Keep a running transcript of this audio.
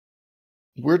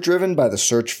We're driven by the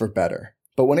search for better.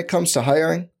 But when it comes to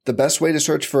hiring, the best way to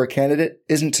search for a candidate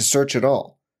isn't to search at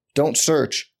all. Don't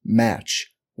search,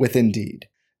 match with Indeed.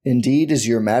 Indeed is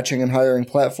your matching and hiring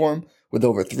platform with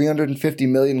over 350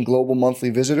 million global monthly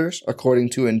visitors,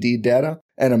 according to Indeed data,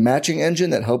 and a matching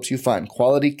engine that helps you find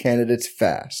quality candidates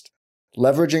fast.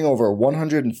 Leveraging over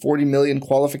 140 million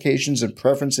qualifications and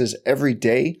preferences every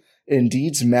day,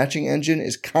 Indeed's matching engine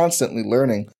is constantly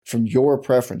learning from your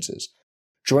preferences.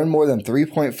 Join more than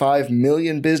 3.5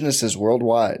 million businesses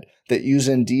worldwide that use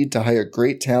Indeed to hire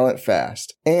great talent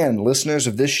fast. And listeners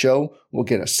of this show will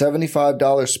get a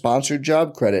 $75 sponsored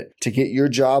job credit to get your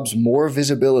jobs more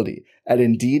visibility at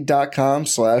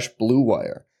Indeed.com/Blue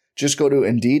Wire. Just go to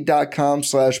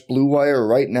Indeed.com/Blue Wire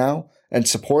right now and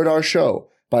support our show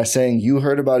by saying you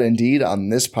heard about Indeed on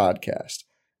this podcast.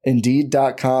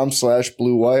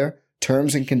 Indeed.com/Blue Wire.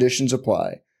 Terms and conditions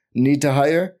apply. Need to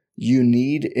hire? You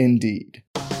need Indeed.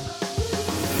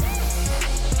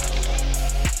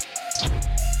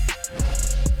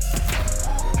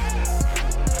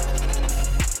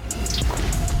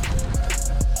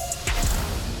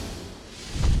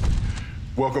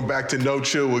 Welcome back to No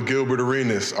Chill with Gilbert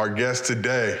Arenas. Our guest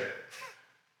today,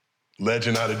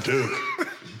 legend out of Duke,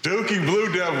 Dookie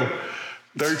Blue Devil,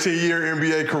 13-year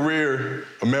NBA career,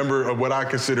 a member of what I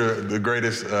consider the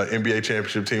greatest NBA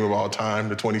championship team of all time,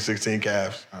 the 2016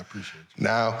 Cavs. I appreciate you.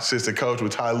 Now, assistant coach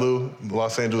with Ty Lue, the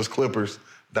Los Angeles Clippers,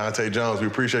 Dahntay Jones. We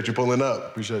appreciate you pulling up.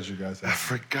 Appreciate you guys. I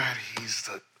forgot he's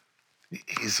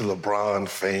a LeBron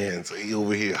fan, so he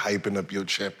over here hyping up your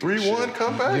championship. 3-1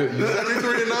 comeback?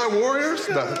 73-9 Warriors?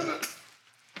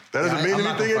 That doesn't mean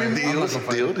anything anymore.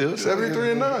 Deal.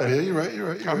 73-9. Yeah, you're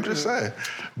right. I'm just saying.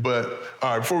 But, all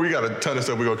right, before we got a ton of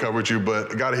stuff we're going to cover with you,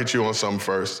 but I got to hit you on something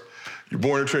first. You're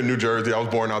born in Trenton, New Jersey. I was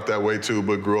born out that way, too,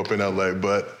 but grew up in L.A.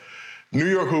 But New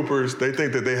York Hoopers, they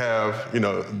think that they have,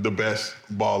 the best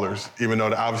ballers, even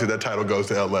though obviously that title goes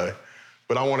to L.A.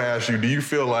 But I want to ask you, do you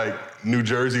feel like New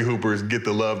Jersey Hoopers get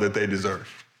the love that they deserve?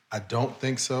 I don't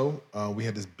think so. We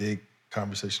had this big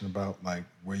conversation about,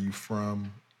 where you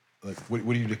from? Like, what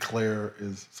do you declare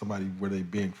is somebody where they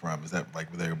being from? Is that, where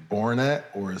they were born at,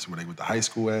 or is where they went to high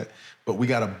school at? But we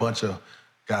got a bunch of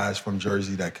guys from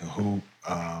Jersey that can hoop.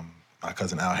 My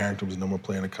cousin Al Harrington was the number one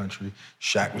player in the country.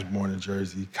 Shaq was born in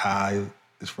Jersey. Kai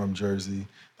is from Jersey.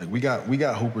 We got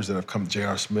hoopers that have come,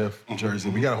 J.R. Smith, Jersey.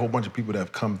 We got a whole bunch of people that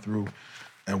have come through,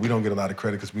 and we don't get a lot of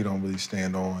credit because we don't really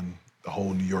stand on the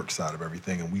whole New York side of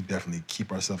everything, and we definitely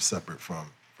keep ourselves separate from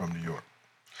New York.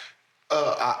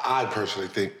 I personally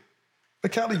think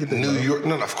But Cali get the New York.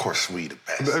 No, of course we the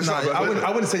best.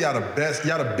 I wouldn't say y'all the best.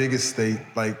 Y'all the biggest state.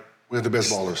 We're the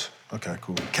best ballers. Okay,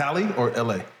 cool. Cali or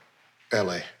LA?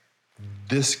 LA.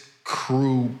 This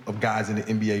crew of guys in the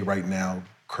NBA right now,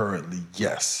 currently,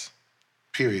 yes.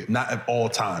 Period. Not at all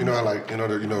time.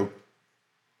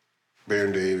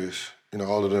 Baron Davis.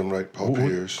 All of them, right? Paul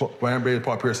Pierce. Baron Davis,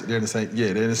 Paul Pierce, they're in the same.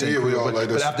 Yeah, they're in the same. Yeah, crew, we all like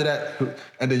this. But after that,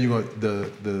 and then you go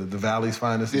the Valley's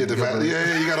finest. Yeah, the Valley.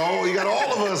 Yeah, you got all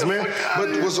of us, man.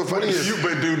 But what's so funny is,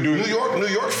 New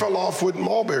York fell off with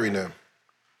Marbury now.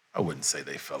 I wouldn't say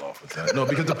they fell off with that. No,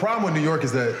 because the problem with New York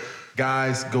is that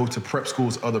guys go to prep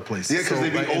schools other places. Yeah, because they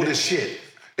be old as shit.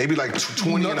 They be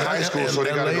 20 in high school, so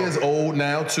they got to go. LA is old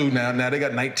now, too. Now they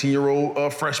got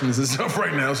 19-year-old freshmen and stuff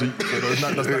right now, so let's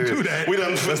not do that. We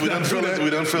done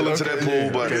fell into that pool,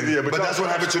 but that's what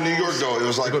happened to New York, though. It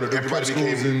was like everybody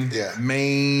became,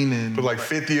 Maine and... But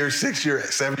 5th year, 6th year,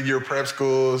 7th year prep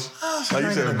schools. Like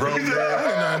you said, grown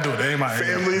men.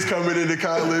 Families coming into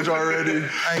college already.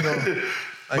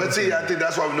 But see, I think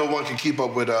that's why no one can keep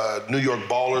up with New York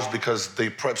ballers because they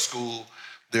prep school.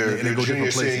 They're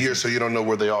junior, senior year, so you don't know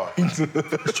where they are. It gets a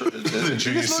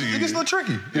little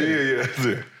tricky. Yeah.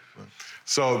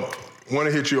 So, want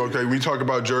to hit you, okay, we talk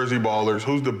about Jersey ballers.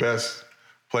 Who's the best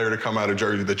player to come out of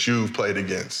Jersey that you've played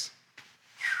against?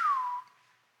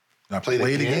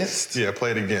 Played against? Yeah,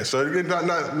 played against. So,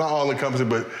 not all-encompassing,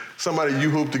 but somebody you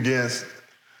hooped against.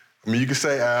 I mean, you could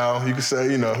say Al, you could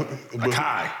say,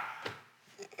 Kai.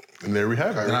 And there we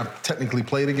have it. And I've technically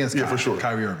played against for sure.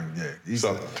 Kyrie Irving, yeah. He's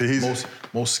the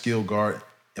most skilled guard,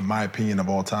 in my opinion, of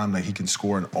all time. He can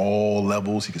score in all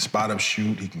levels. He can spot up,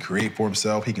 shoot. He can create for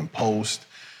himself. He can post.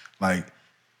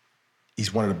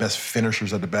 He's one of the best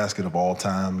finishers at the basket of all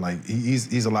time.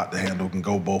 He's a lot to handle. Can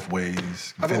go both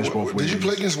ways. Can finish both ways. Did you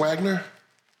play against Wagner?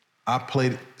 I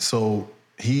played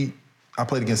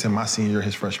against him my senior year,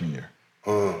 his freshman year.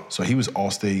 So he was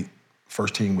All-State.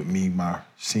 First team with me my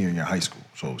senior year in high school.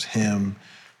 So it was him,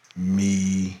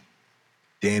 me,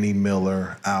 Danny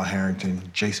Miller, Al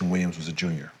Harrington, Jason Williams was a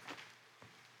junior.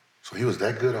 So he was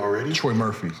that good already? Troy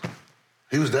Murphy.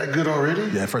 He was that good already?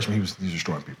 Yeah, freshman, he was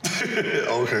destroying people.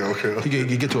 Okay. He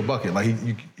could get to a bucket. Like,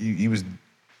 he was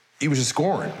just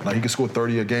scoring. Like, he could score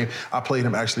 30 a game. I played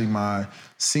him actually my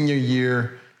senior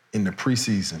year in the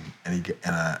preseason, and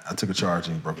I took a charge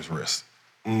and he broke his wrist.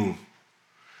 And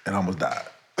I almost died.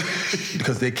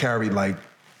 Because they carried like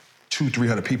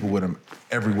 200-300 people with him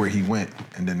everywhere he went,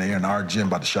 and then they're in our gym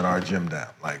about to shut our gym down.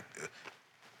 Like,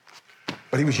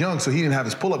 but he was young, so he didn't have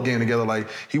his pull-up game together. Like,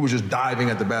 he was just diving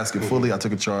at the basket fully. I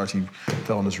took a charge. He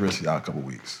fell on his wrist. He's out a couple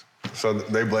weeks. So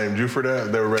they blamed you for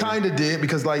that? They were ready? Kind of did,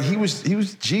 because like he was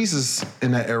Jesus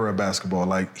in that era of basketball.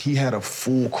 Like, he had a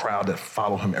full crowd that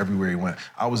followed him everywhere he went.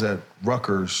 I was at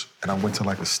Rutgers, and I went to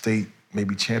like a state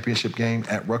maybe championship game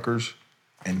at Rutgers,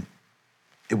 and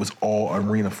it was all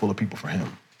arena full of people for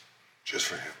him. Just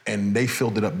for him. And they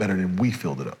filled it up better than we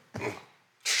filled it up.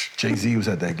 Jay-Z was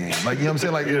at that game. Like, you know what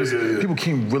I'm saying? Like, people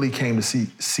really came to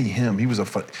see him. He was a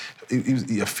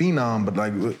phenom, but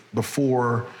like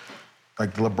before,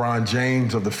 like the LeBron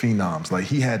James of the phenoms. Like,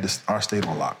 he had our state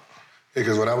on lock. Yeah,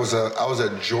 because when I was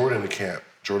at Jordan camp.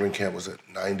 Jordan camp was at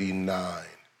 99.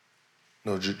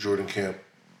 No, Jordan camp.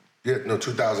 Yeah, no,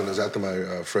 2000 is after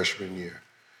my freshman year,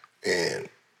 and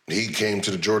he came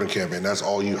to the Jordan camp, and that's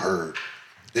all you heard.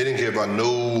 They didn't care about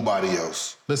nobody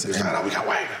else. Listen, we got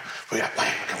Wayne.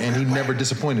 And he never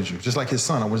disappointed you. Just like his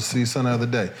son. I went to see his son the other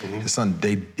day. His son,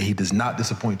 he does not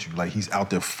disappoint you. Like, he's out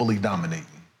there fully dominating.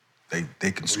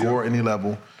 They can score any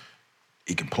level.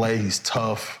 He can play. He's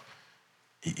tough.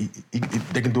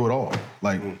 They can do it all.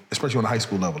 Like, especially on the high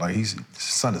school level. Like, his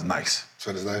son is nice.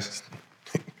 Son is nice?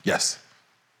 Yes.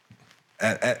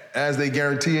 As they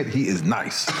guarantee it, he is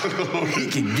nice. He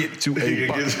can get to a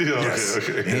bucket. Yes.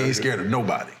 Okay. He ain't scared of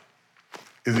nobody.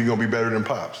 Is he gonna be better than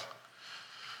Pops?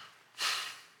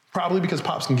 Probably, because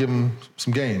Pops can give him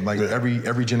some game. Like,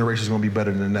 every generation is gonna be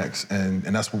better than the next, and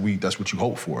that's what you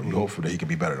hope for. You hope for that he can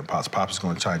be better than Pops. Pops is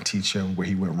gonna try and teach him where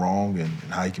he went wrong and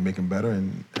how he can make him better,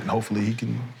 and hopefully he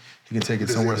can take it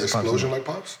somewhere. Is he an explosion like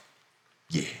Pops?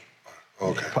 Yeah.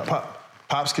 Okay.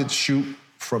 Pops could shoot.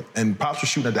 And Pops was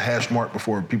shooting at the hash mark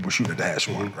before people were shooting at the hash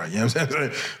mark, right? You know what I'm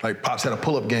saying? Like, Pops had a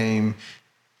pull-up game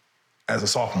as a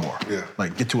sophomore. Yeah.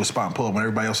 Like, get to a spot and pull up when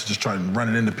everybody else is just trying to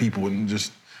run it into people and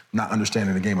just not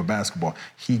understanding the game of basketball.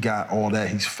 He got all that.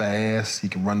 He's fast. He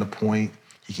can run the point.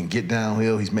 He can get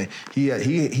downhill. He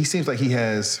seems like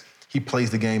he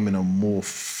plays the game in a more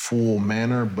full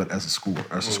manner, but as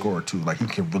a scorer too. Like, he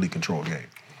can really control a game.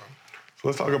 So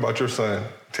let's talk about your son,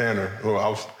 Tanner, who I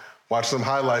was watching some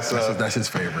highlights of. That's his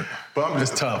favorite. But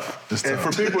it's tough. And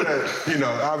for people that, you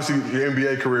know, obviously your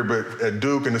NBA career, but at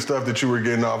Duke and the stuff that you were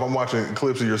getting off, I'm watching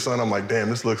clips of your son. I'm like, damn,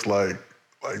 this looks like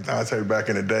Dahntay back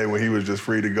in the day when he was just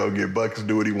free to go get buckets,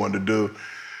 do what he wanted to do.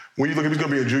 When you look at, he's going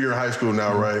to be a junior in high school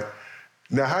now, right?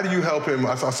 Now, how do you help him?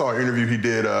 I saw an interview he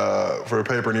did for a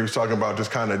paper, and he was talking about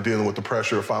just kind of dealing with the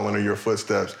pressure of following in your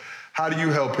footsteps. How do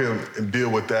you help him deal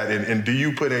with that? And do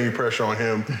you put any pressure on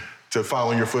him to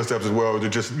follow in your footsteps as well, or to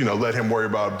just, you know, let him worry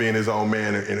about being his own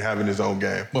man and having his own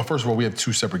game? Well, first of all, we have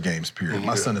two separate games, period.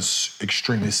 My son is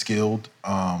extremely skilled.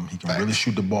 He can really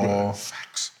shoot the ball.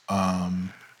 Facts.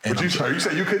 But you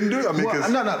said you couldn't do it? I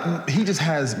mean, no. He just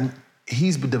has.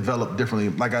 He's been developed differently.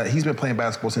 Like, he's been playing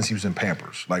basketball since he was in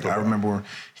Pampers. Like, I remember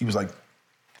he was like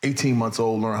 18 months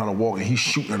old, learning how to walk, and he's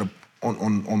shooting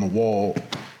on the wall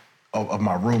of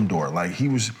my room door. Like,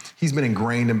 he's been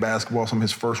ingrained in basketball. Some of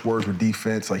his first words were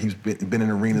defense. Like, he's been in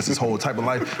arenas his whole type of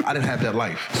life. I didn't have that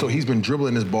life. So he's been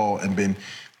dribbling this ball and been,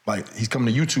 like, he's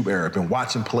coming to YouTube era, been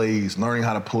watching plays, learning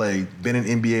how to play, been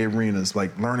in NBA arenas,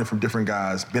 like, learning from different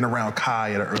guys, been around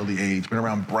Kai at an early age, been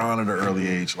around Bron at an early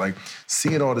age, like,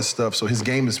 seeing all this stuff. So his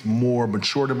game is more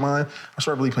mature than mine. I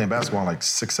started really playing basketball in, like,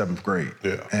 6th, 7th grade.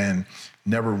 Yeah. And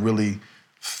never really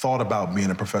thought about being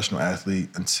a professional athlete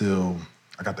until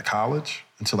I got to college,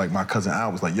 until, like, my cousin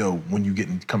Al was like, yo, when you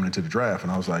coming into the draft?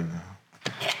 And I was like,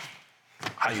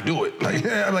 how you do it? Like,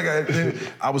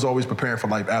 I was always preparing for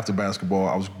life after basketball.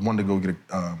 I was wanting to go get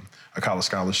a college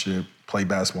scholarship, play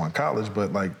basketball in college,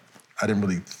 but, like, I didn't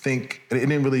really think, it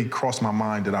didn't really cross my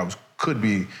mind that I could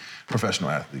be a professional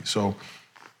athlete. So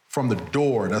from the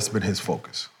door, that's been his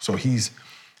focus. So he's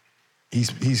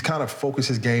kind of focused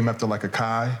his game after, like, a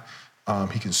Kai.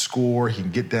 He can score, he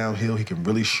can get downhill, he can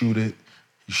really shoot it.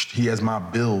 He has my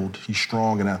build. He's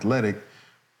strong and athletic,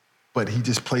 but he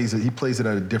just plays it. He plays it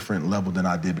at a different level than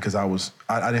I did, because I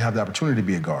didn't have the opportunity to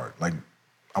be a guard. Like,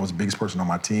 I was the biggest person on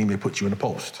my team. They put you in the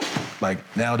post. Like,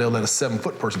 now they'll let a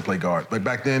 7-foot person play guard. Like,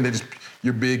 back then,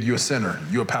 you're big, you're a center,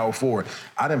 you're a power forward.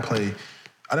 I didn't play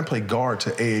guard to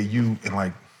AAU in,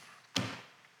 like,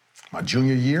 my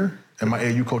junior year, and my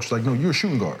AAU coach was like, no, you're a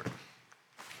shooting guard.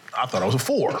 I thought I was a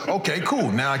 4. Okay,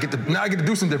 cool. Now I get to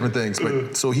do some different things.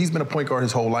 But so he's been a point guard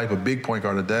his whole life, a big point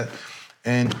guard at that.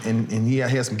 And he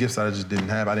had some gifts that I just didn't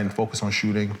have. I didn't focus on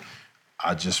shooting.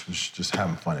 I just was just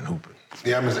having fun and hooping.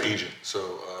 Yeah, I'm his agent,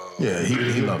 so. Yeah,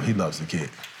 he loves the kid.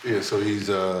 Yeah, so he's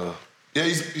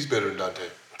better than Dahntay.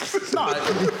 No,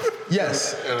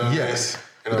 yes.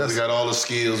 You know, we got all the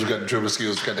skills, we got the dribble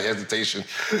skills, we got the hesitation.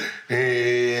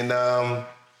 And I'm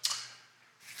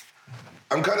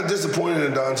kind of disappointed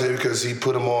in Dahntay because he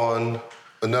put him on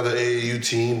another AAU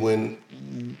team when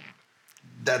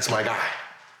that's my guy.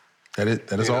 That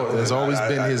has always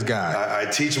been his guy. I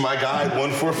teach my guy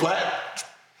 1-4 flat.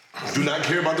 Do not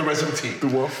care about the rest of the team. The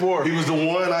 1-4. He was the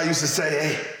one I used to say,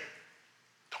 hey,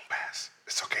 don't pass.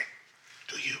 It's okay.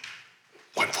 Do you.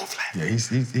 1-4 flat. Yeah,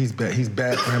 he's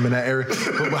bad for him in that area.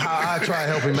 But how I try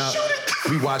to help him out,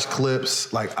 we watch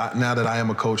clips. Like now that I am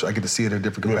a coach, I get to see it in a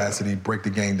different capacity, break the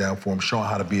game down for him, show him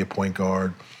how to be a point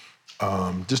guard.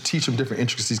 Just teach him different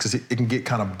intricacies because it can get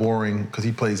kind of boring because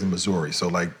he plays in Missouri. So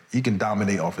like he can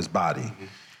dominate off his body. Mm-hmm.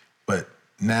 But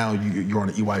now you're on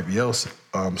the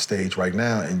EYBL stage right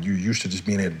now, and you're used to just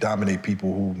being able to dominate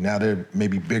people who now they're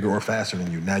maybe bigger or faster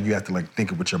than you. Now you have to like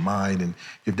think with your mind, and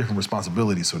you have different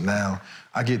responsibilities. So now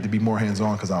I get to be more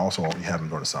hands-on because I also already have them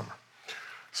during the summer.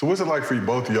 So what's it like for you,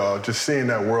 both of y'all, just seeing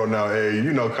that world now,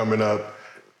 coming up,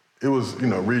 it was,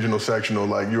 regional, sectional,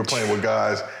 like you were playing with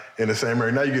guys in the same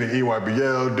area. Now you get an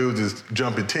EYBL, dudes is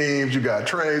jumping teams, you got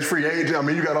trades, free agent. I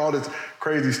mean, you got all this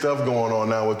crazy stuff going on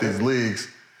now with these leagues.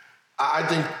 I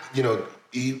think,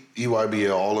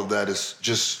 EYBL, all of that is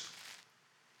just,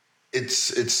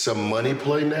 it's a money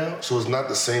play now, so it's not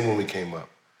the same when we came up.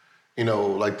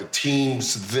 Like the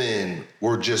teams then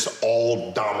were just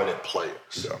all dominant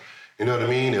players. Yeah. You know what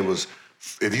I mean? It was,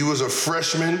 if you was a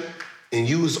freshman and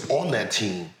you was on that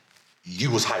team, you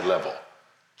was high level.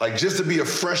 Like just to be a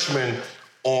freshman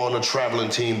on a traveling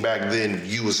team back then,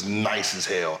 you was nice as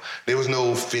hell. There was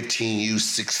no 15U,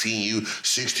 16U,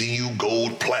 16U,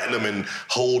 gold, platinum, and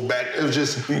hold back. It was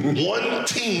just one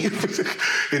team.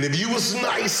 And if you was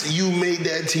nice, you made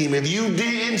that team. If you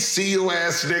didn't, see your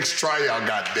ass next tryout,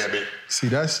 goddammit. See,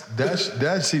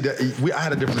 I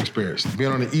had a different experience.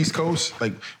 Being on the East Coast,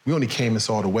 like we only came and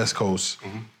saw the West Coast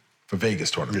for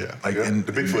Vegas tournament. Yeah, and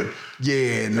the Bigfoot.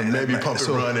 Yeah, and maybe Pump and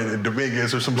Run in the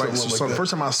Vegas or something like that. So the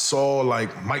first time I saw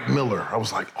like Mike Miller, I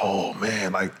was like, oh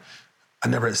man, like I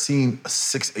never had seen a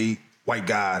 6'8" white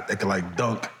guy that could like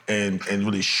dunk and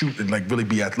really shoot and like really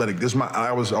be athletic.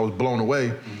 I was blown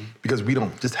away because we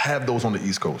don't just have those on the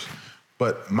East Coast.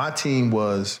 But my team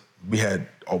we had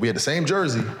the same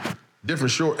jersey,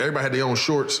 different short. Everybody had their own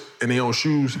shorts and their own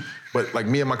shoes. But like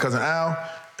me and my cousin Al,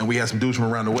 and we had some dudes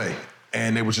from around the way.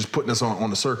 And they were just putting us on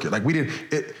the circuit. Like we did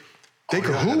it. They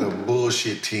could hoop. A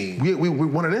bullshit team. We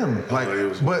one of them. Like,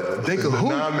 but they could hoop.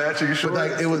 Non-matching shorts.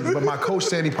 But my coach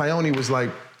Sandy Pione was like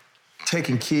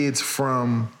taking kids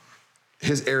from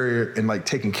his area and like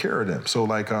taking care of them. So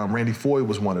like Randy Foy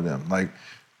was one of them. Like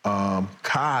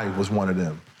Kai was one of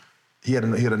them. He had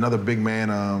another big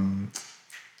man.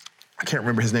 I can't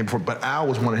remember his name before, but Al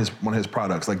was one of his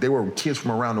products. Like they were kids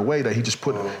from around the way that he just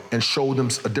put and showed them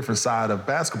a different side of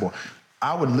basketball.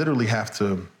 I would literally have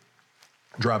to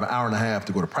drive an hour and a half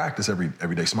to go to practice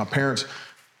every day. So my parents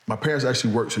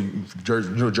actually worked in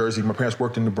New Jersey. My parents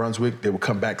worked in New Brunswick. They would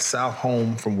come back south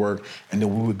home from work, and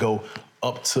then we would go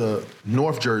up to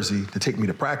North Jersey to take me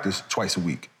to practice twice a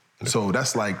week. So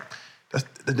that's possibly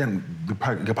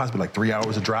like 3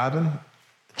 hours of driving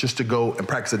just to go and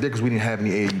practice a day because we didn't have any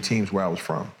AAU teams where I was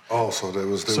from. Oh, so there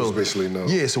was basically no.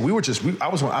 Yeah, so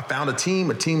I found a team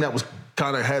that was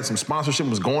kind of had some sponsorship,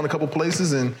 was going a couple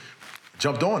places and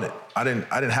jumped on it. I didn't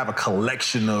have a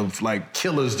collection of like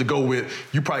killers to go with.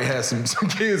 You probably had some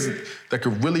kids that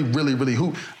could really, really, really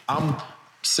hoop. I'm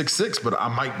 6'6", but I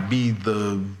might be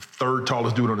the third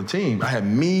tallest dude on the team. I had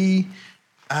me,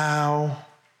 Al.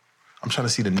 I'm trying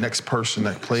to see the next person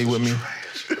that played with me.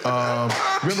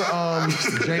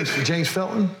 Remember James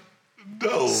Felton?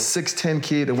 No. 6'10"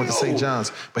 kid that went to St.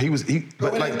 John's. But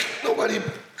nobody,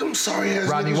 I'm sorry.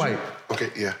 Rodney White. Okay,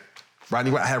 yeah.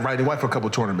 Rodney White. I had Rodney White for a couple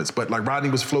of tournaments, but like Rodney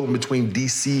was floating between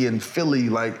DC and Philly,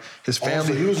 like his family.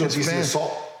 So he was on DC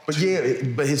Assault.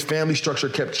 But his family structure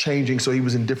kept changing, so he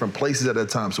was in different places at that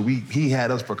time. So he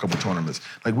had us for a couple of tournaments.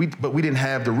 But we didn't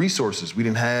have the resources. We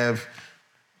didn't have.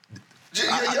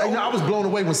 I was blown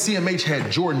away when CMH had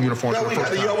Jordan uniforms for the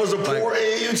first time. Y'all was a poor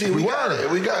AAU team. We got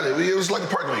it. It was like a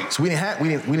park league. So we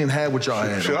didn't have what y'all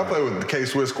had. Shit, I played with the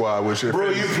K-Swiss squad.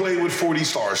 Bro, you played with 40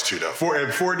 stars too, though.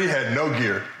 40 had no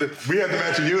gear. We had the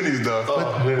matching unis,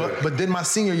 though. But then my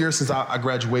senior year, since I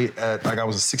graduated at, like I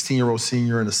was a 16-year-old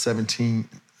senior and a 17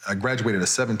 I graduated at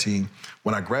 17.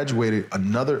 When I graduated,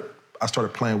 I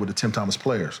started playing with the Tim Thomas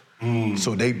Players.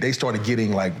 So they started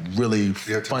getting like really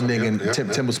funding, and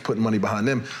Tim was putting money behind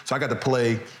them. So I got to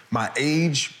play my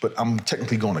age, but I'm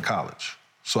technically going to college.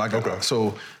 So I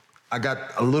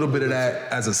got a little bit of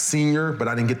that as a senior, but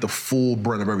I didn't get the full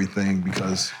brunt of everything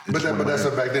because. But that's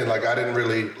back then. Like I didn't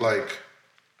really like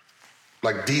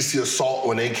DC Assault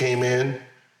when they came in.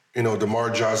 You know,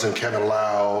 DeMar Johnson, Kevin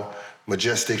Lau,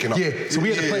 Majestic, and all. Yeah. So we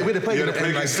had to play. We had to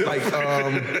play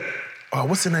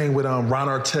what's the name with Ron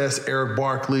Artest, Eric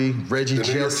Barkley, Reggie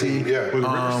Jesse,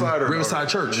 Riverside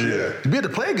Church. Yeah. We had to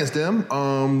play against them.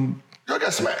 Y'all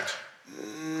got smacked.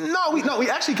 No, we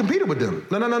actually competed with them.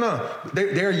 No.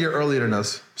 They're a year earlier than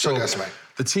us. So got smacked.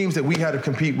 The teams that we had to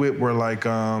compete with were like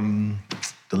the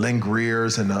Len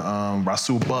Greers and the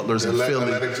Rasul Butlers in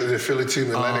Philly. The Philly team,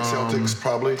 Atlantic Celtics,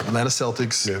 probably. Atlanta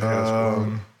Celtics.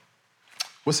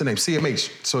 What's the name?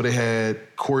 CMH. So they had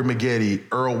Corey Maggette,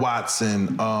 Earl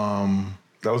Watson.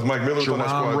 That was Mike Miller's on that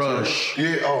squad. Rush.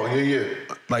 Yeah.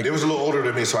 Like, they was a little older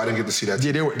than me, so I didn't get to see that.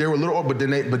 Yeah, they were a little old, but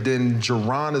then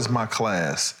Jerron is my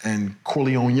class and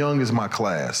Corleone Young is my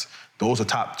class. Those are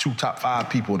top 5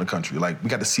 people in the country. Like, we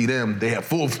got to see them. They have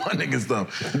full funding and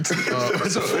stuff. Their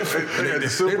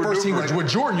first team with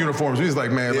Jordan uniforms. We was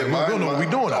like, man, we don't know what we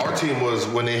doing. Our team was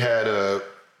when they had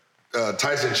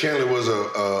Tyson Chandler was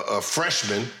a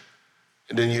freshman,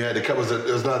 and then you had it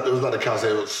was not a Cal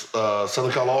State. It was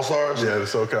Southern Cal All Stars. Yeah, the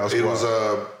SoCal squad. It was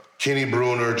Kenny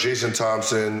Bruner, Jason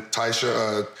Thompson,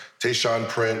 Tayshaun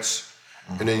Prince.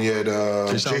 And then you had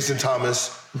Jason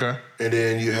Thomas. Okay. And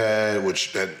then you had,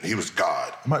 he was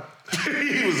God.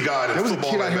 He was God in there was football.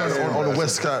 A kid out here on the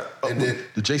West Side. And then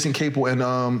the Jason Capel and,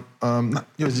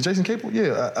 was it Jason Capel?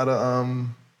 Yeah, out of,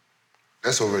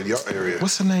 that's over in your area.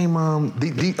 What's the name?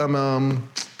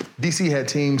 DC had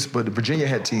teams, but Virginia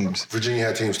had teams. Virginia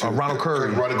had teams too. Ronald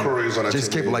Curry. Ronald Curry was on that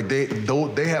Jason team. Capel, like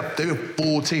they have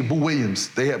full team. Boo Williams,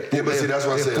 they have full, but see, that's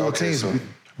what I said. Full teams.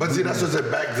 But see, that's what I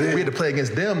said back then. We had to play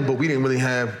against them, but we didn't really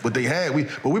have what they had.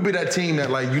 But we be that team that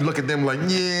like you look at them like,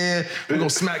 yeah, we're gonna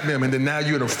smack them, and then now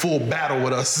you're in a full battle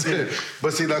with us.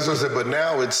 But see, that's what I said. But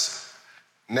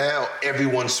now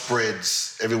everyone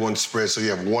spreads. So you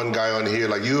have one guy on here,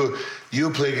 like you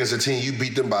play against a team, you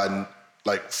beat them by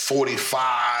like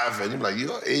 45, and you're like,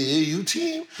 you're an AAU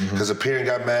team? Because a parent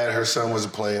got mad, her son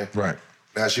wasn't playing. Right.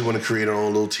 Now she want to create her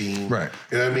own little team. Right.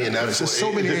 You know what I mean? There's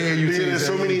so many AAU teams. There's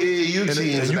so many AAU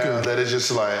teams now that it's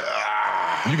just like,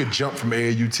 You could jump from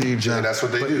AAU teams. Yeah, that's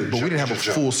what they do. But we didn't have a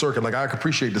full circuit. Like, I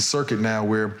appreciate the circuit now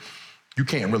where you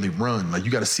can't really run. Like,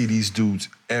 you got to see these dudes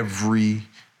every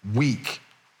week.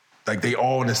 Like, they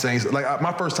all in the same. Like,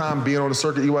 my first time being on the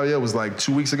circuit, EYL, was like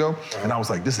 2 weeks ago. And I was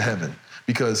like, this is heaven.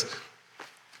 Because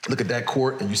look at that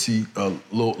court and you see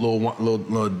little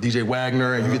DJ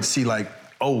Wagner and you get to see like,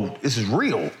 oh, this is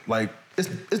real. Like, it's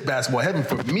basketball heaven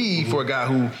for me, for a guy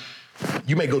who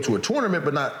you may go to a tournament,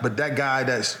 but that guy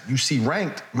that you see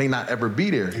ranked may not ever be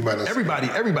there.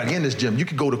 Everybody in this gym, you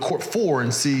could go to court 4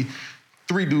 and see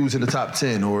 3 dudes in the top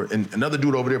 10 or another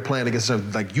dude over there playing against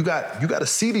them. Like, you got to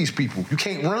see these people. You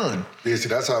can't run. Yeah, see,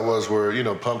 that's how it was where,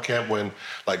 pump camp when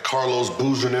like Carlos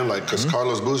Boozer and them, like, because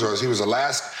Carlos Boozer, he was the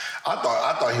last, I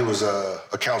thought he was a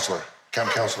counselor.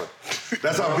 Camp counselor.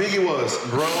 That's how big he was.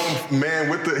 Grown man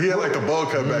he had like the bowl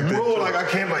cut back then. Bro, like I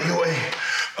came like, yo,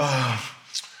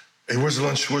 hey, where's the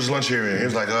lunch area? He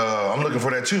was like, I'm looking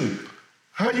for that too.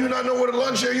 How do you not know where the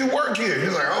lunch area? You work here.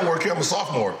 He's like, I don't work here, I'm a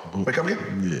sophomore. Wait, come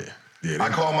here? Yeah. I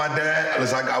called my dad.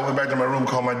 I went back to my room,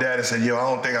 called my dad and said, yo, I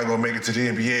don't think I'm gonna make it to the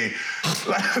NBA.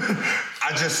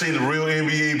 I just seen the real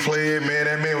NBA player, man.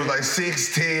 That man was like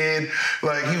 6'10",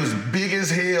 like he was big as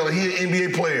hell. He an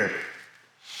NBA player.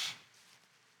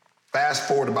 Fast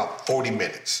forward about 40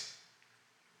 minutes.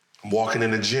 I'm walking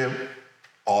in the gym.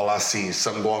 All I see is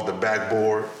something go off the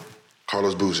backboard.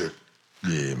 Carlos Boozer.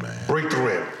 Yeah, man. Break the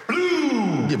rim.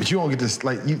 Blue! Yeah, but you don't get this,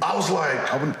 like... I was like...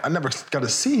 I never got to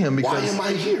see him because... Why am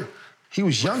I here? He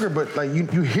was younger, but like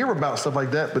you hear about stuff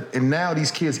like that, and now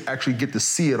these kids actually get to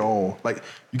see it all. Like,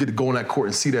 you get to go on that court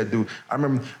and see that dude. I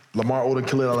remember Lamar Odom,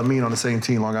 Khalil Alameen on the same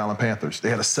team, Long Island Panthers. They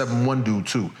had a 7'1" dude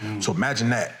too. So imagine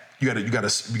that. You got a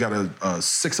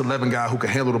 6'11" guy who can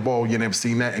handle the ball. You never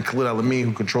seen that. And Khalil Alameen,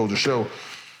 who controls the show.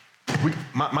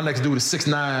 My next dude is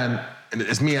 6'9", and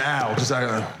it's me and Al. Just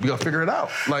we gotta figure it out.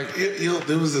 Like,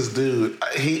 there was this dude.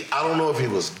 I don't know if he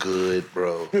was good,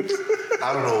 bro.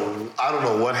 I don't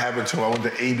know what happened to him. I went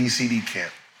to ABCD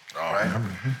camp. All right.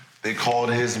 They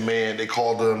called his man. They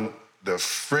called him the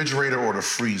refrigerator or the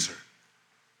freezer,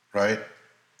 right?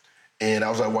 And I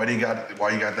was like, why you got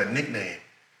that nickname?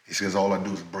 He says, all I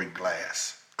do is break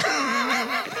glass.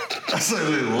 I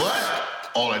said, what?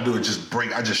 all I do is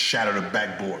I just shatter the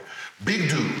backboard. Big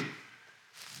dude.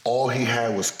 All he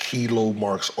had was kilo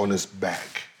marks on his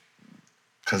back.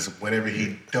 Because whenever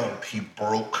he dunked, he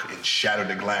broke and shattered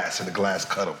the glass, and the glass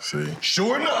cut him. See.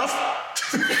 Sure enough,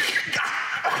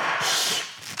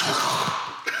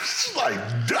 it's like,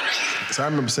 dang. So I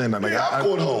remember saying that, like, yeah, I'm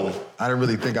going home. I didn't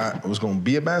really think I was going to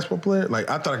be a basketball player. Like,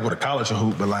 I thought I'd go to college and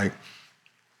hoop, but like,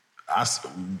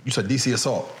 you said DC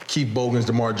Assault, Keith Bogans,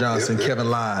 DeMar Johnson, Yep. Kevin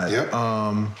Lyde, Yep.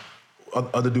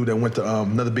 Other dude that went to,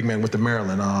 another big man went to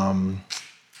Maryland,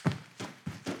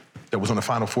 that was on the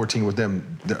Final 14 with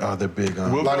them, their big...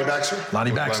 Lonnie Baxter?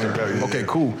 Lonnie Baxter. Yeah. Okay,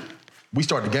 cool. We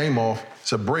start the game off.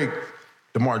 It's a break.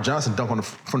 DeMar Johnson dunked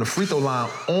from the free throw line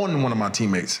on one of my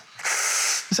teammates.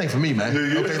 This ain't for me, man.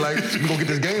 Yeah. Okay, like, we gonna get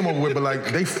this game over with, but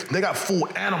like, they got full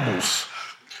animals.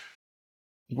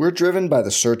 We're driven by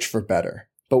the search for better.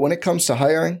 But when it comes to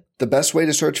hiring, the best way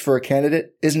to search for a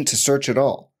candidate isn't to search at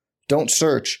all. Don't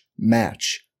search,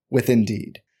 match with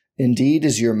Indeed. Indeed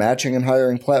is your matching and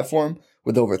hiring platform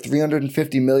with over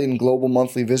 350 million global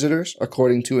monthly visitors,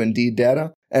 according to Indeed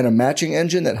data, and a matching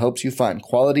engine that helps you find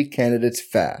quality candidates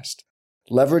fast.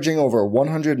 Leveraging over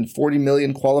 140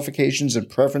 million qualifications and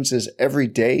preferences every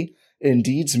day,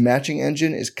 Indeed's matching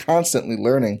engine is constantly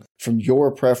learning from your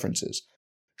preferences.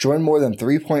 Join more than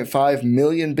 3.5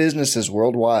 million businesses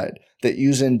worldwide that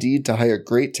use Indeed to hire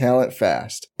great talent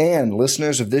fast. And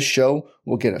listeners of this show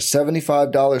will get a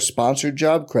 $75 sponsored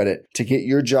job credit to get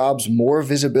your jobs more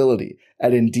visibility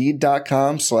at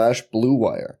Indeed.com/Blue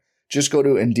Wire. Just go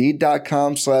to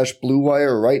Indeed.com/Blue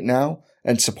Wire right now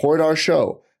and support our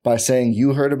show by saying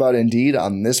you heard about Indeed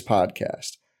on this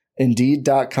podcast.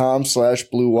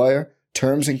 Indeed.com/Blue Wire.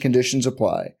 Terms and conditions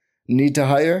apply. Need to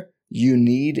hire? You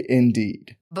need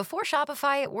Indeed. Before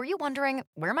Shopify, were you wondering,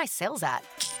 where are my sales at?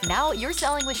 Now you're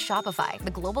selling with Shopify,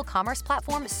 the global commerce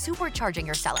platform supercharging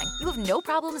your selling. You have no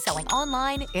problem selling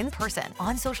online, in person,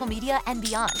 on social media, and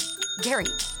beyond. Gary,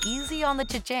 easy on the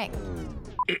cha-ching.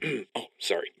 Oh,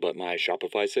 sorry, but my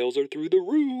Shopify sales are through the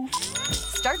roof.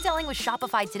 Start selling with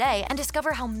Shopify today and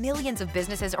discover how millions of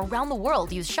businesses around the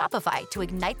world use Shopify to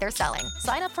ignite their selling.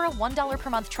 Sign up for a $1 per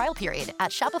month trial period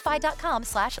at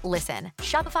shopify.com/listen.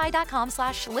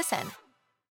 Shopify.com/listen.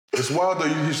 It's wild though,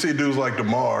 you see dudes like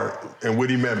DeMar and what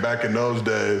he meant back in those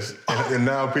days, and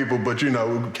now people, but you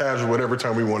know, casual, whatever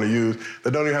term we want to use,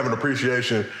 that don't even have an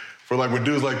appreciation for like when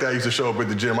dudes like that used to show up at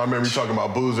the gym. I remember you talking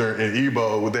about Boozer and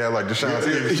Ebo, when they had like Deshaun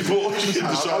Stevens.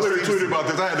 I literally tweeted about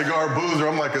this. I had to guard Boozer.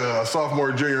 I'm like a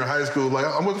sophomore, junior in high school. Like,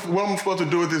 what am I supposed to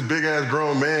do with this big ass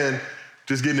grown man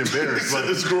just getting embarrassed? Like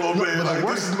this grown man, like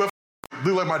this is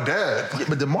look like my dad. Yeah,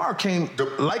 but DeMar came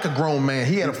like a grown man.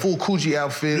 He had a full Coogee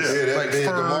outfit. Yeah, like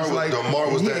furs, DeMar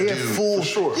was that dude, full, for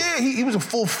sure. Yeah, he was a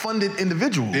full-funded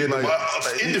individual. Yeah, like,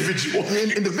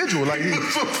 individual. Like,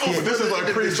 but this is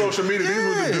like pre-social media. These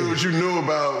were the dudes you knew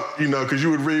about, you know, because you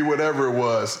would read whatever it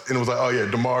was, and it was like, oh yeah,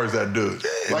 DeMar is that dude.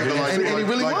 Yeah, and he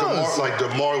really was.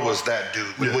 DeMar was that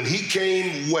dude. When he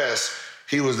came west,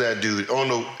 he was that dude.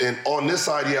 On this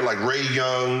side, you had like Ray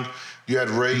Young. You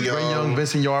had Ray Young.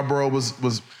 Vincent Yarborough was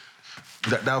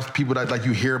that was people that like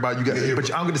you hear about. But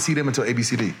I don't get to see them until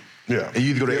ABCD. Yeah. And you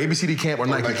either go to ABCD camp or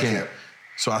Nike camp.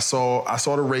 So I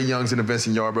saw the Ray Youngs and the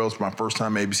Vincent Yarboroughs for my first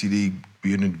time at ABCD,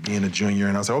 being a junior,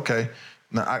 and I was like, okay,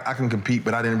 now I can compete,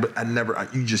 but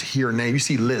you just hear a name, you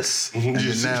see lists, and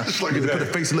then now you put a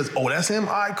face on list. Oh, that's him.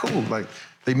 All right, cool. Like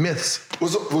they myths.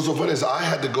 What's so funny is I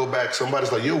had to go back.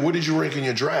 Somebody's like, yo, where did you rank in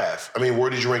your draft? I mean, where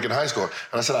did you rank in high school? And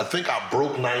I said, I think I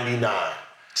broke 99.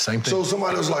 Same thing. So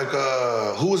somebody was like,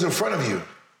 who was in front of you?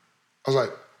 I was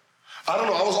like, I don't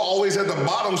know. I was always at the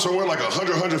bottom somewhere, like 100,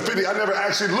 150. I never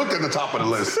actually looked at the top of the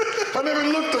list. I never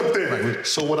looked up there. Right.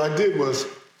 So what I did was,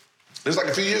 it was like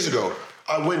a few years ago,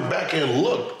 I went back and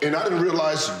looked, and I didn't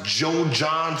realize Joe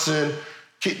Johnson,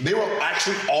 they were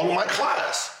actually all in my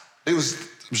class. It was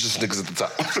just niggas at the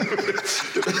top.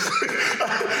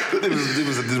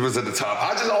 it was at the top.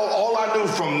 All I knew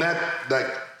from that, like,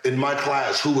 in my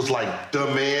class, who was like the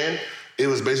man, it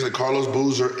was basically Carlos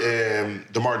Boozer and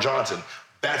DeMar Johnson.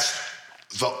 That's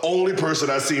the only person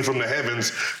I seen from the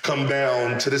heavens come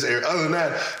down to this area. Other than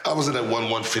that, I was in that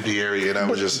 150 area, and I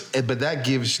was just... But that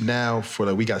gives now, for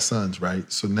like, we got sons, right?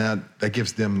 So now that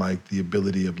gives them like the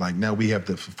ability of like, now we have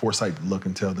the foresight to look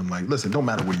and tell them like, listen, no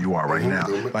matter where you are right now,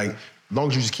 like, as long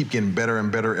as you just keep getting better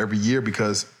and better every year,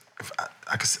 because if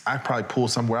I probably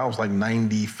pulled somewhere, I was like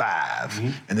 95,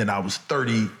 and then I was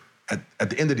 30 at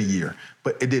the end of the year.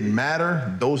 But it didn't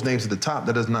matter. Those names at the top,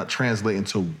 that does not translate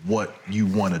into what you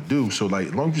want to do. So, like,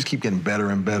 as long as you just keep getting better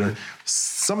and better,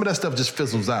 some of that stuff just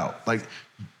fizzles out. Like,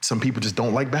 some people just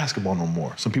don't like basketball no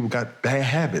more. Some people got bad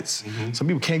habits. Some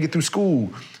people can't get through school.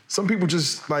 Some people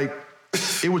just, like,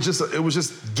 it was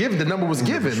just given. The number was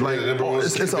given. Like,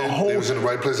 it's a whole. They was in the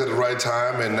right place at the right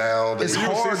time, and now it's You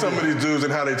hard. see some of these dudes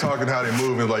and how they talk and how they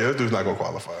move, and like, this dude's not gonna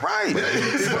qualify. Right.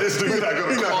 This dude's not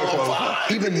gonna qualify.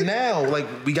 Even now, like,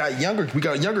 we got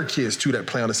younger kids too that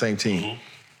play on the same team.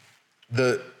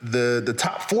 The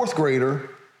top fourth grader,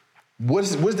 what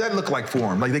does that look like for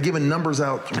him? Like, they're giving numbers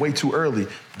out way too early.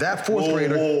 That fourth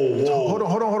grader. Hold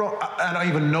on. I don't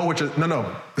even know what you're.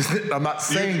 No. I'm not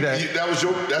saying that.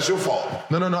 That's your fault.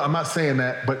 No. I'm not saying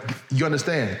that. But you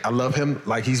understand? I love him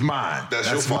like he's mine.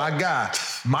 That's your fault. my guy.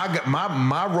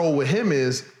 My role with him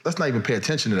is let's not even pay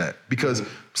attention to that because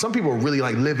some people are really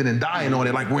like living and dying on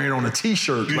it, like wearing on a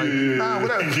T-shirt. Like,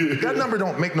 whatever. That number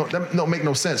don't make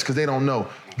no sense because they don't know.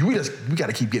 We got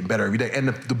to keep getting better every day. And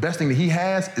the best thing that he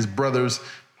has is brothers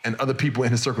and other people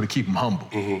in his circle to keep him humble.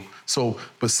 So,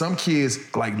 but some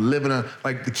kids like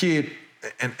like the kid,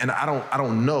 and I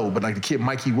don't know, but like the kid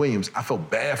Mikey Williams, I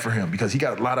felt bad for him because he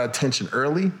got a lot of attention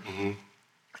early.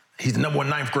 He's the number one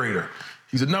 9th grader.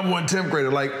 He's the number one 10th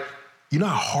grader. Like, you know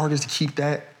how hard it is to keep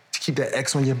that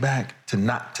X on your back, to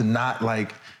not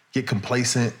like get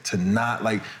complacent, to not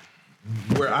like.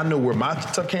 Where I know where my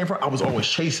stuff came from, I was always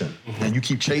chasing. And you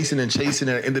keep chasing, and at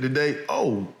the end of the day,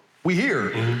 we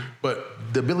here. But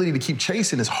the ability to keep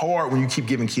chasing is hard when you keep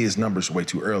giving kids numbers way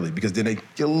too early because then they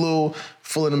get a little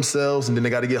full of themselves and then they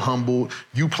got to get humbled.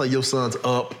 You play your sons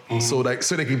up so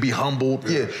they can be humbled.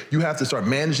 Yeah, you have to start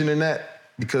managing in that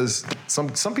because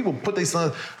some people put their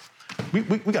sons. We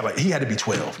got like, he had to be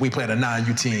 12. We played a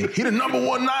 9U team. He the number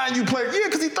one 9U player. Yeah,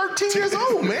 because he's 13 years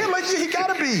old, man. Like, he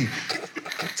gotta be.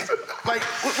 Like,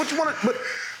 what you want to,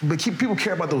 but people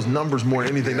care about those numbers more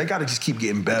than anything. They gotta just keep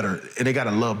getting better, and they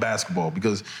gotta love basketball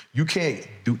because you can't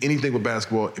do anything with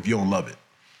basketball if you don't love it.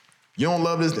 You don't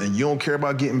love this, and you don't care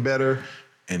about getting better,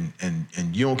 and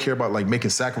you don't care about like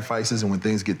making sacrifices and when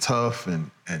things get tough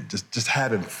and just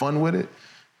having fun with it,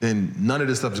 then none of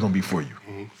this stuff is gonna be for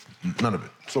you. None of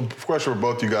it. So, question for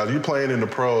both you guys: you playing in the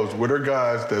pros? Were there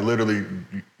guys that literally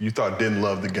you thought didn't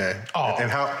love the game? And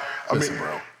how?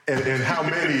 Bro. And how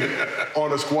many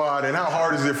on a squad? And how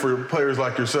hard is it for players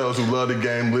like yourselves who love the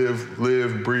game,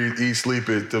 live, breathe, eat, sleep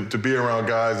it, to be around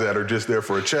guys that are just there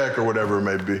for a check or whatever it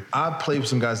may be? I played with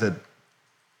some guys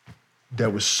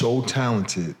that were so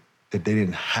talented that they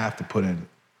didn't have to put in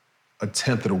a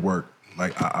tenth of the work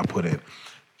like I put in.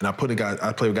 And I played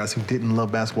with guys who didn't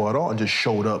love basketball at all and just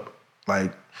showed up.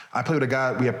 Like, I played with a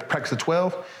guy, we had practice at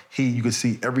 12. You could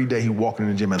see every day he walking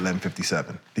in the gym at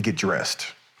 11:57 to get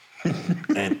dressed.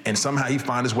 and somehow he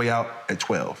find his way out at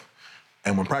 12.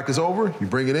 And when practice over, you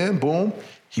bring it in, boom,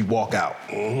 he walk out.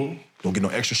 Don't get no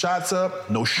extra shots up,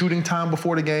 no shooting time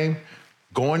before the game.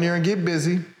 Go in there and get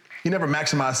busy. He never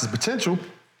maximized his potential.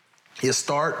 He'll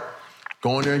start,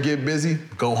 go in there and get busy,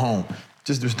 go home.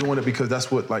 Just doing it because that's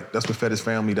what fed his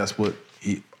family. That's what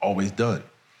he always done.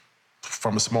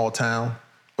 From a small town,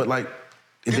 but like.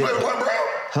 You play with one, bro?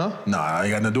 Huh? Nah, I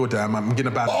ain't got nothing to do with that. I'm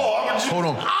getting up out of here. Hold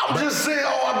on. I'm just saying.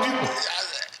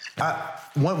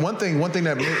 One thing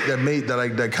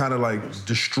that kind of like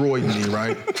destroyed me.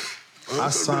 Right. I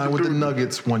signed with the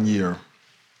Nuggets one year,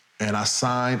 and I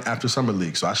signed after summer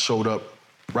league. So I showed up.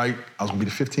 Right. I was gonna be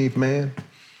the 15th man,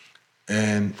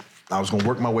 and I was gonna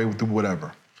work my way through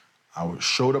whatever. I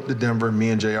showed up to Denver. Me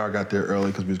and JR got there early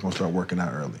because we was gonna start working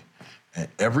out early. And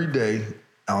every day,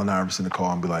 Allen Iverson would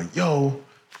call and be like, yo,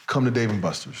 come to Dave &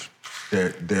 Buster's.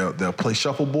 They'll play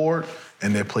shuffleboard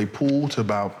and they'll play pool to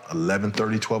about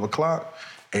 11:30, 12 o'clock.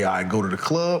 AI go to the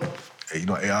club. You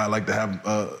know, AI like to have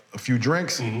a few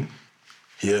drinks.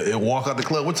 He'll walk out the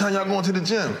club. What time y'all going to the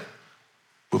gym?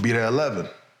 We'll be there at 11.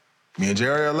 Me and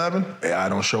Jerry at 11, AI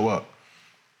don't show up.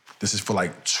 This is for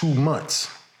like 2 months.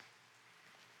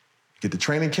 Get to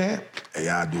training camp,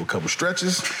 AI do a couple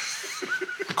stretches.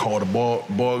 Call the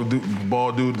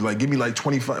ball dude, like, give me like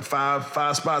 25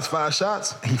 spots, 5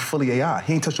 shots. He fully AI.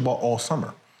 He ain't touched the ball all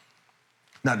summer.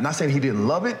 Now, not saying he didn't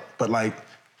love it, but like,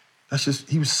 that's just,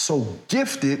 he was so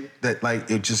gifted that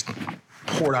like, it just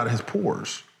poured out of his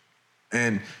pores.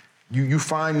 And you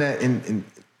find that in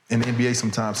the NBA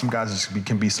sometimes, some guys just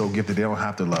can be so gifted, they don't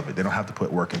have to love it. They don't have to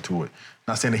put work into it.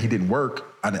 Not saying that he didn't work.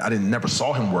 I never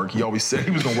saw him work. He always said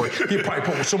he was going to work. He probably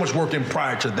put so much work in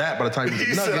prior to that by the time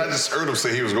he said, I just heard him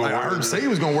say he was going to work. I heard him say he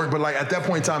was going to work, but like at that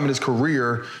point in time in his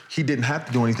career, he didn't have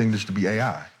to do anything just to be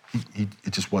AI.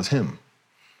 It just was him.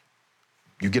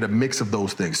 You get a mix of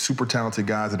those things. Super talented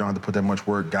guys that don't have to put that much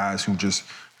work, guys who just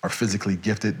are physically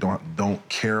gifted, don't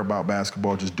care about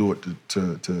basketball, just do it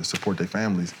to support their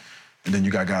families. And then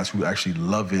you got guys who actually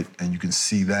love it, and you can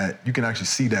see that. You can actually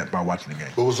see that by watching the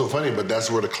game. But what's so funny, but that's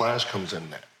where the clash comes in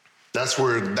at. That's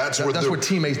where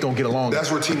teammates don't get along. That's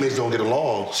where teammates don't get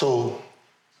along. So,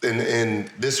 and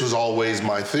this was always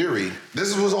my theory.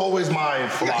 This was always my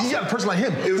philosophy. You got a person like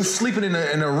him who's sleeping in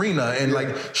an arena and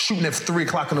like shooting at 3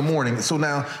 o'clock in the morning. So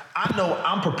now I know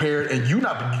I'm prepared, and you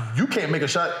can't make a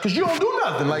shot because you don't do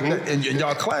nothing like that, and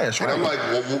y'all clash, right? And I'm like,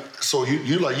 well, so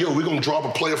you like, yo, we're gonna drop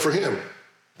a player for him.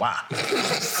 Wow.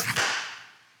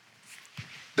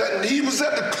 That he was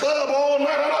at the club all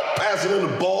night. I'm not passing him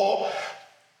the ball.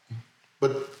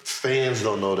 But fans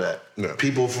don't know that. No.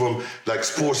 People from like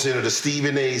Sports Center, the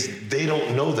Stephen A's, they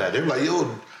don't know that. They're like,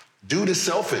 yo, dude is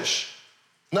selfish.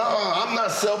 No, I'm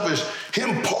not selfish.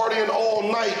 Him partying all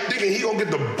night thinking he gonna get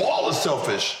the ball is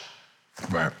selfish.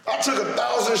 Right. I took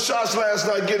 1,000 shots last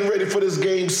night getting ready for this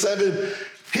game 7.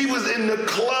 He was in the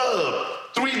club,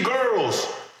 3 girls.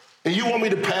 And you want me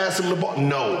to pass him the ball?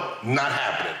 No, not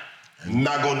happening.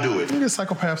 Not gonna do it. You get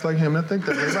psychopaths like him. I think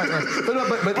that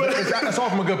but that's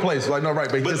all from a good place. Like, no, right,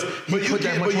 but you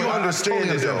understand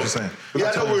it though. What you're saying.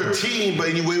 Yeah, I know we're a team,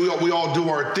 but we all do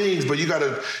our things. But you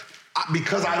gotta,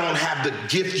 because I don't have the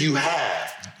gift you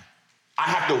have, I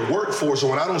have to work for it. So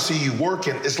when I don't see you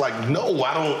working, it's like, no,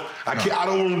 I can't. I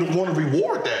don't want to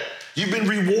reward that. You've been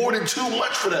rewarded too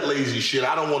much for that lazy shit.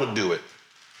 I don't want to do it.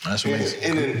 That's what makes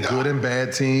good and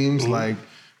bad teams, like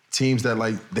teams that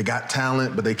like they got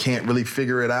talent but they can't really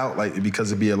figure it out, like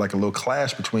because it'd be like a little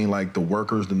clash between like the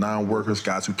workers, the non-workers,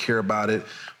 guys who care about it,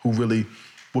 who really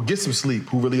will get some sleep,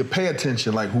 who really pay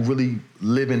attention, like who really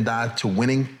live and die to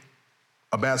winning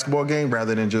a basketball game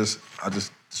rather than this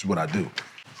is what I do.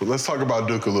 So let's talk about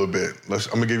Duke a little bit. I'm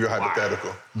gonna give you a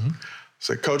hypothetical. Mm-hmm.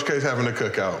 So Coach K's having a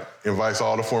cookout, invites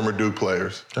all the former Duke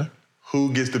players. Okay.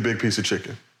 Who gets the big piece of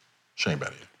chicken? Shane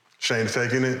Battier. Shane's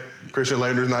taking it. Christian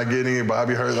Laettner's not getting it.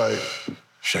 Bobby Hurt, like,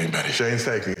 Shane Battier. Shane's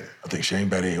taking it. I think Shane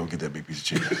Battier will get that big piece of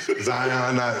chicken.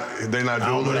 Zion, they're not doing it. I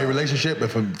don't know their relationship,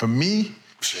 but for me,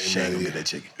 Shane will get that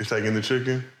chicken. He's taking the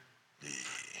chicken?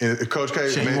 Yeah. And Coach K,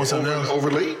 Shane wants something else?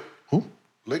 Over Lee? Who?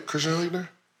 Christian Laettner?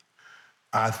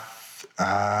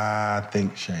 I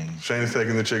think Shane. Shane's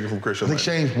taking the chicken from Christian I think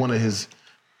Laettner.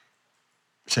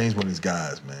 Shane's one of his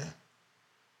guys, man.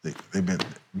 They've been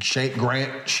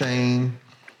Shane.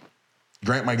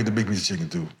 Grant might get the big piece of chicken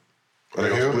too.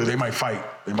 They might fight.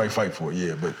 They might fight for it,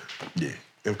 yeah, but yeah.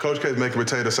 If Coach K's making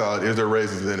potato salad, is there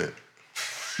raisins in it?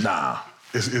 Nah.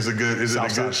 Is it good?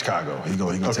 Southside of Chicago. He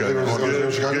gonna okay. tell you.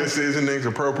 Good seasonings,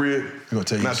 appropriate. He gonna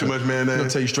tell you not too much mayonnaise. He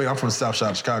gonna tell you straight. I'm from the South Side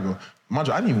of Chicago. Mind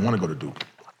you, I didn't even want to go to Duke.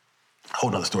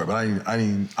 Whole nother story, but I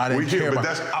didn't care about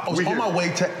it. I was on my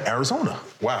way to Arizona.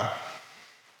 Wow.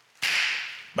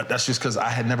 But that's just because I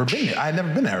had never been there. I had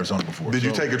never been to Arizona before. Did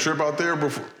you take a trip out there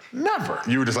before? Never.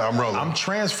 You were just like, I'm rolling. I'm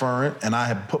transferring, and I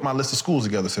had put my list of schools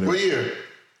together. So what year?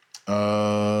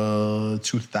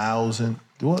 2000.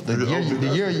 What?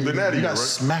 The year you got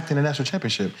smacked in the national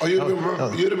championship. Oh, you'd have been.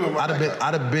 I'd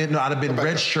have been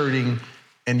redshirting,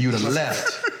 and you'd have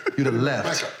left. You'd have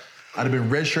left. I'd have been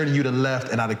redshirting, you'd have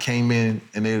left, and I'd have came in,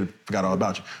 and they forgot all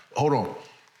about you. Hold on.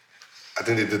 I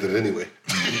think they did it anyway.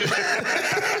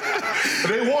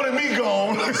 They wanted me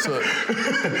gone. I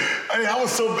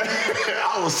was so bad.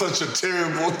 I was such a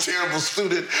terrible, terrible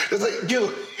student. It's like, yo,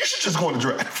 you should just go on the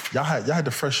draft. Y'all had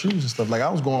the fresh shoes and stuff. Like, I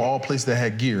was going all places that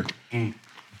had gear.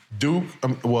 Duke,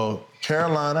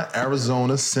 Carolina,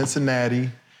 Arizona, Cincinnati,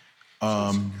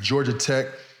 Georgia Tech,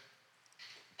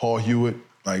 Paul Hewitt,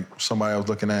 like somebody I was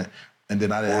looking at. And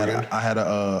then I didn't know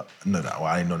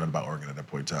nothing about Oregon at that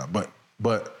point in time.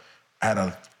 But I had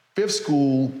a 5th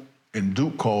school and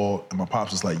Duke called, and my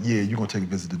pops was like, yeah, you're gonna take a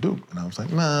visit to Duke. And I was like,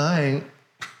 nah, I ain't.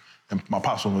 And my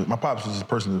pops was a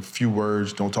person of few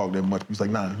words, don't talk that much. He was like,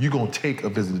 nah, you're gonna take a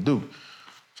visit to Duke.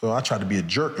 So I tried to be a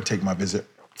jerk and take my visit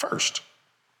first.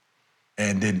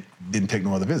 And then didn't take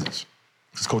no other visits.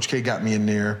 Because Coach K got me in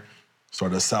there,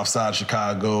 started the South Side of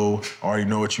Chicago, I already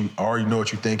know what you're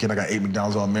thinking. I got 8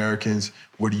 McDonald's All-Americans.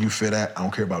 Where do you fit at? I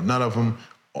don't care about none of them.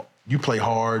 You play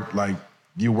hard, like,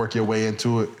 you work your way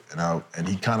into it, and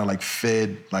he kind of like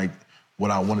fed like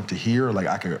what I wanted to hear. Like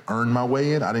I could earn my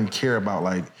way in. I didn't care about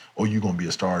like, oh, you gonna be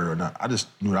a starter or not. I just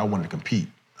knew that I wanted to compete.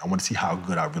 I wanted to see how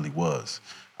good I really was.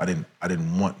 I didn't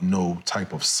want no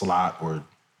type of slot or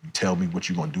tell me what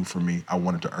you're gonna do for me. I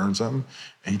wanted to earn something,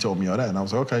 and he told me all that, and I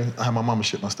was like, okay. I had my mama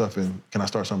ship my stuff in. Can I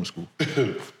start summer school?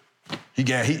 He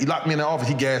locked me in the office.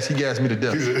 He gassed me to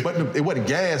death. But it wasn't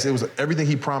gas. It was everything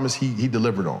he promised. He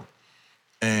delivered on,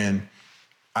 and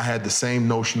I had the same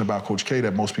notion about Coach K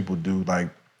that most people do. Like,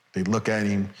 they look at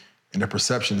him and their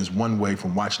perception is one way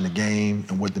from watching the game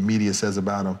and what the media says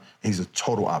about him. And he's a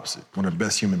total opposite. One of the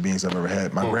best human beings I've ever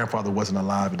had. My grandfather wasn't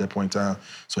alive at that point in time,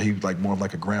 so he was like more of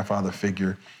like a grandfather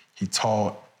figure. He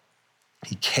taught,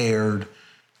 he cared,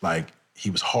 like he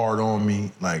was hard on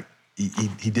me. Like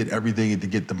he did everything to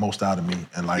get the most out of me.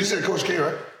 And like, you said Coach K,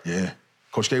 right? Yeah.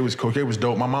 Coach K was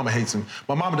dope. My mama hates him.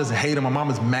 My mama doesn't hate him. My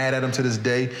mama's mad at him to this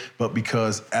day, but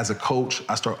because as a coach,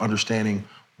 I start understanding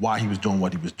why he was doing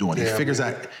what he was doing. He figures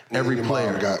out every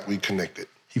player. We connected.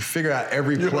 He figured out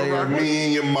every player. Me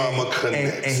and your mama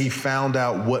connected. And he found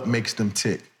out what makes them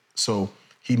tick. So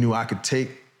he knew I could take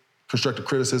constructive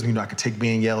criticism. He knew I could take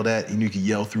being yelled at. He knew he could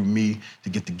yell through me to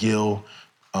get to Gil,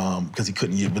 because he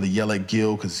couldn't really yell at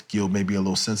Gil because Gil may be a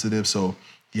little sensitive. So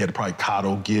he had to probably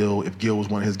coddle Gil if Gil was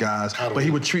one of his guys. But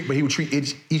he would treat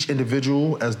each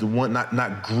individual as the one,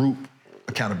 not group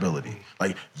accountability.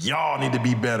 Like, y'all need to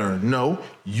be better. No,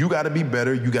 you got to be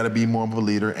better. You got to be more of a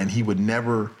leader. And he would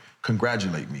never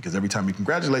congratulate me, because every time he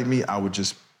congratulate me, I would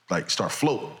just like start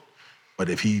floating. But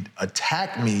if he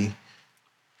attacked me,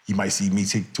 you might see me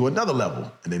take to another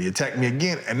level. And then he attacked me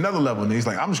again at another level. And then he's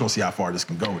like, I'm just gonna see how far this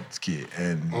can go with this kid.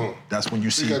 And that's when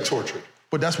you see. You got tortured.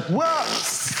 But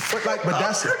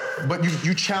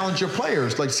you challenge your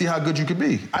players, like see how good you could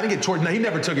be. I didn't get tortured. No, he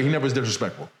never took it. He never was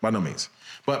disrespectful, by no means.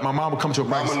 But my mom would come to a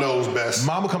practice. Mama knows best.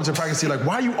 Mom would come to a practice and say, like,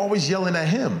 why are you always yelling at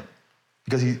him?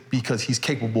 Because he's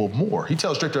capable of more. He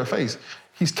tells straight to her face,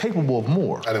 he's capable of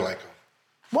more. I didn't like him.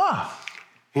 Why?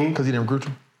 Because he didn't recruit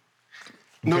you?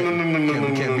 No.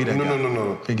 Can't be that guy.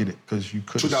 No. Can't get it, because you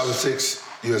couldn't. 2006,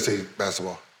 USA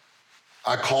basketball.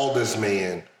 I called this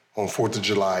man on 4th of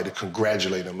July to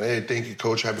congratulate him. Hey, thank you,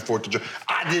 Coach. Happy 4th of July.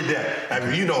 I did that. I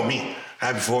mean, you know me.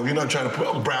 Happy 4th. You know, I'm trying to put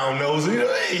a brown nose. You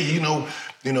know, hey, you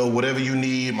know, whatever you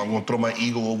need, I'm going to throw my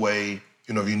ego away.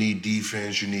 You know, if you need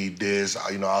defense, you need this,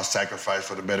 I'll sacrifice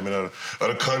for the betterment of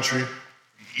the country.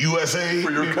 USA.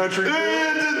 For your country?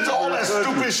 All that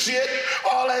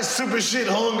stupid shit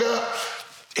hung up.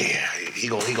 Yeah, he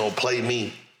gonna play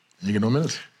me. You get no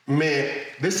minutes? Man,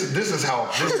 this is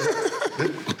how.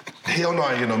 Hell no,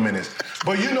 I ain't get no minutes.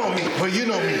 But you know me.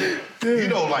 You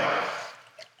know, like,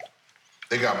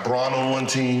 they got Bron on one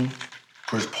team,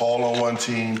 Chris Paul on one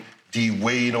team, D.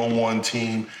 Wade on one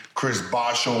team, Chris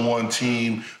Bosh on one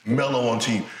team, Melo on one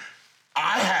team.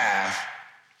 I have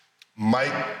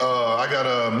Mike, I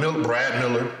got Brad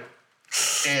Miller,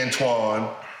 Antoine,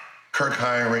 Kirk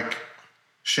Heinrich,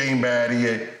 Shane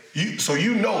Battier. So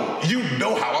you know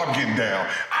how I'm getting down.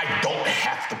 I don't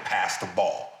have to pass the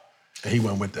ball. And he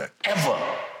went with that. Ever.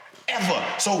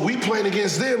 So we playing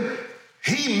against them.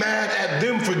 He mad at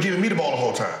them for giving me the ball the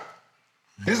whole time.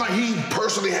 It's like he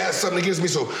personally has something against me.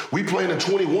 So we playing in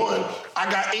 21. I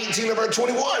got 18 of our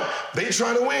 21. They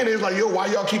trying to win. It's like, yo, why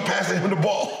y'all keep passing him the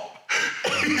ball?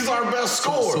 He's our best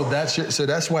scorer. So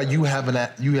that's why you have a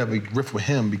riff with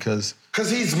him, because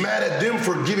he's mad at them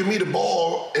for giving me the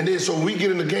ball, and then so when we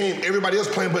get in the game, everybody else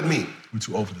playing but me. We're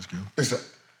too old for this game.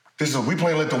 We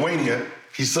playing Lithuania.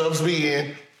 He subs me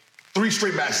in. 3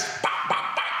 straight backs.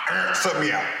 Sub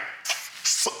me out.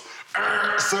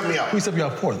 Sub me out. We sub you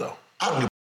out 4 though. I don't give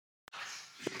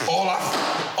all I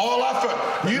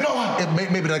felt. You know,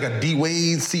 maybe like a D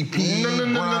Wade, CP.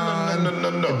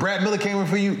 No. If Brad Miller came in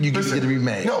for you, you get to be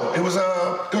mad. No, it was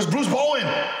Bruce Bowen.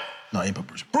 No, ain't but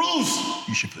Bruce.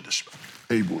 You should feel disrespect.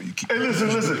 Hey boy, you keep. Hey, listen.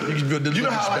 You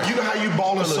know how you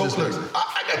balling so close. Disrespect.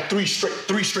 I got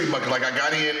 3 straight buckets. Like I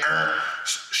got in,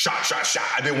 shot.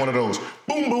 I did one of those.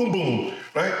 Boom,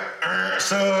 right?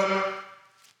 Sub.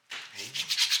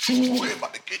 Ooh,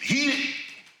 about to get heated.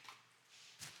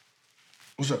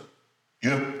 What's up?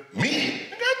 Me?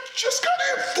 I just got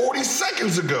in 40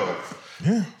 seconds ago.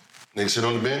 Yeah. They sit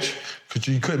on the bench. Because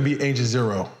you couldn't beat Agent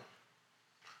Zero.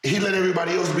 He let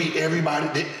everybody else beat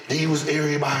everybody. He was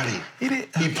everybody. He did.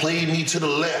 He played me to the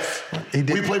left. He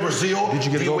did. We played Brazil. Did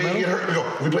you get a gold medal? Get hurt.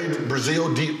 No, we played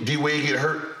Brazil. D. Wade get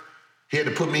hurt. He had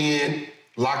to put me in.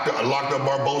 Locked up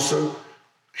Barbosa.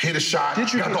 Hit a shot.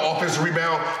 Got the offensive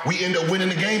rebound. We end up winning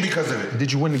the game because of it.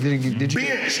 Did you win? Did you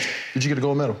benched? Did you get a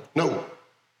gold medal? No.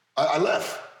 I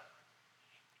left.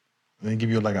 They give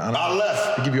you like an honor. I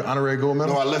left. They give you an honorary gold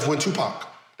medal? No, I left with Tupac.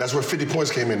 That's where 50 points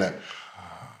came in at.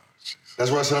 That's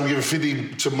where I said I'm giving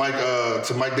 50 to Mike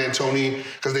D'Antoni,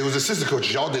 because they was assistant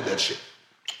coaches. Y'all did that shit.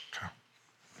 Okay.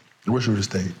 I wish you would have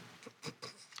stayed.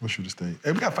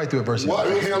 Hey, we got to fight through adversity. What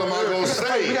the hell am I going to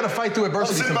say? We got to fight through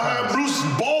adversity. I'm sitting behind Bruce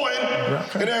Bowen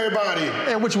and everybody.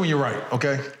 And which one you're right,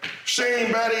 okay?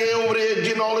 Shane Battier over there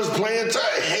getting all this playing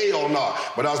time. Hell no.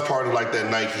 But I was part of like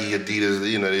that Nike, Adidas,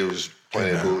 it was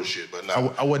playing that bullshit. But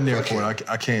no, I wasn't there for it.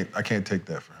 I can't take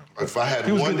that for him. If I had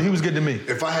he was good to me.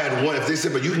 If I had one, if they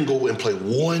said, but you can go and play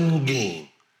one game,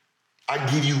 I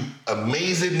give you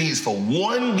amazing needs for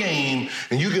one game,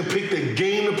 and you can pick the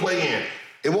game to play in.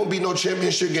 It won't be no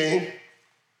championship game.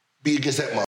 Be against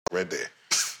that motherfucker right there.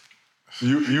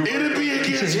 It'll be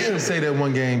against him. Say that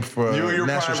one game for you and your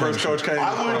national prime versus Coach K.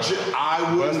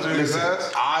 I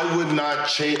would not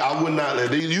change. I would not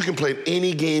let you can play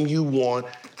any game you want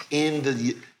in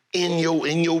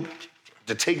your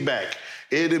to take back.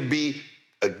 It'll be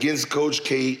against Coach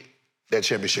K, that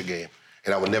championship game,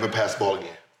 and I would never pass the ball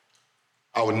again.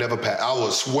 I would never pass. I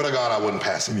would swear to God I wouldn't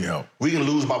pass it. You need help. We can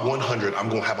lose by 100. I'm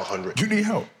gonna have 100. You need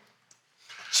help.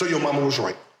 So your mama was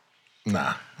right.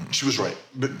 Nah, she was right.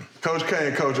 Coach K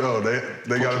and Coach O,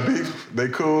 they got a beef. They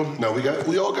cool. No, we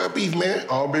all got beef, man.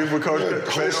 All beef with Coach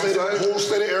K. Whole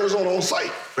state of Arizona on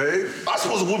site. Babe, I was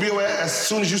supposed to whoop your ass as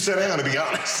soon as you sat down. To be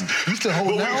honest, you still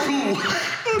holding down? Cool.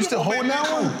 You still holding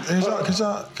down?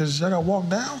 Cause y'all got walked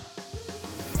down.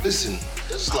 Listen,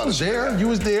 I was there. You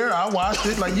was there. I watched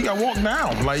it. Like you got walked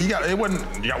down. Like you got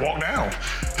walked down.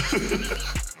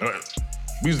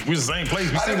 We was the same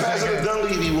place. I didn't pass it to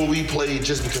Dunleavy when we played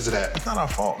just because of that. It's not our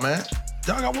fault, man.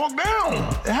 Y'all got walked down.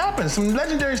 It happened. Some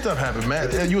legendary stuff happened,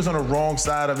 man. You was on the wrong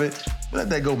side of it.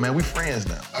 Let that go, man. We friends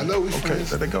now. I know we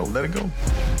friends. Let it go. Let it go.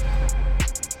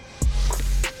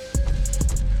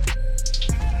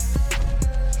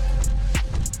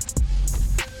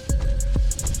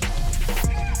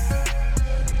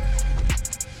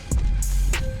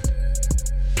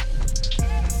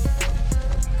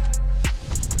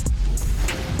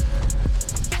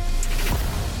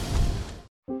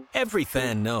 Every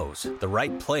fan knows the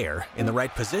right player in the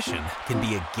right position can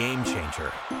be a game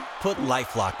changer. Put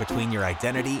LifeLock between your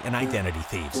identity and identity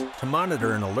thieves to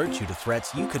monitor and alert you to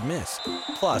threats you could miss.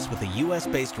 Plus, with a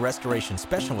U.S.-based restoration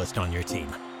specialist on your team,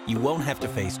 you won't have to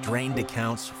face drained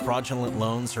accounts, fraudulent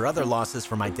loans, or other losses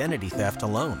from identity theft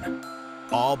alone.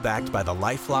 All backed by the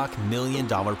LifeLock $1 Million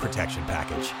Protection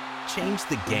Package. Change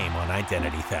the game on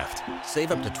identity theft.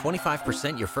 Save up to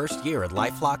 25% your first year at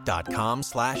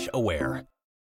LifeLock.com/aware.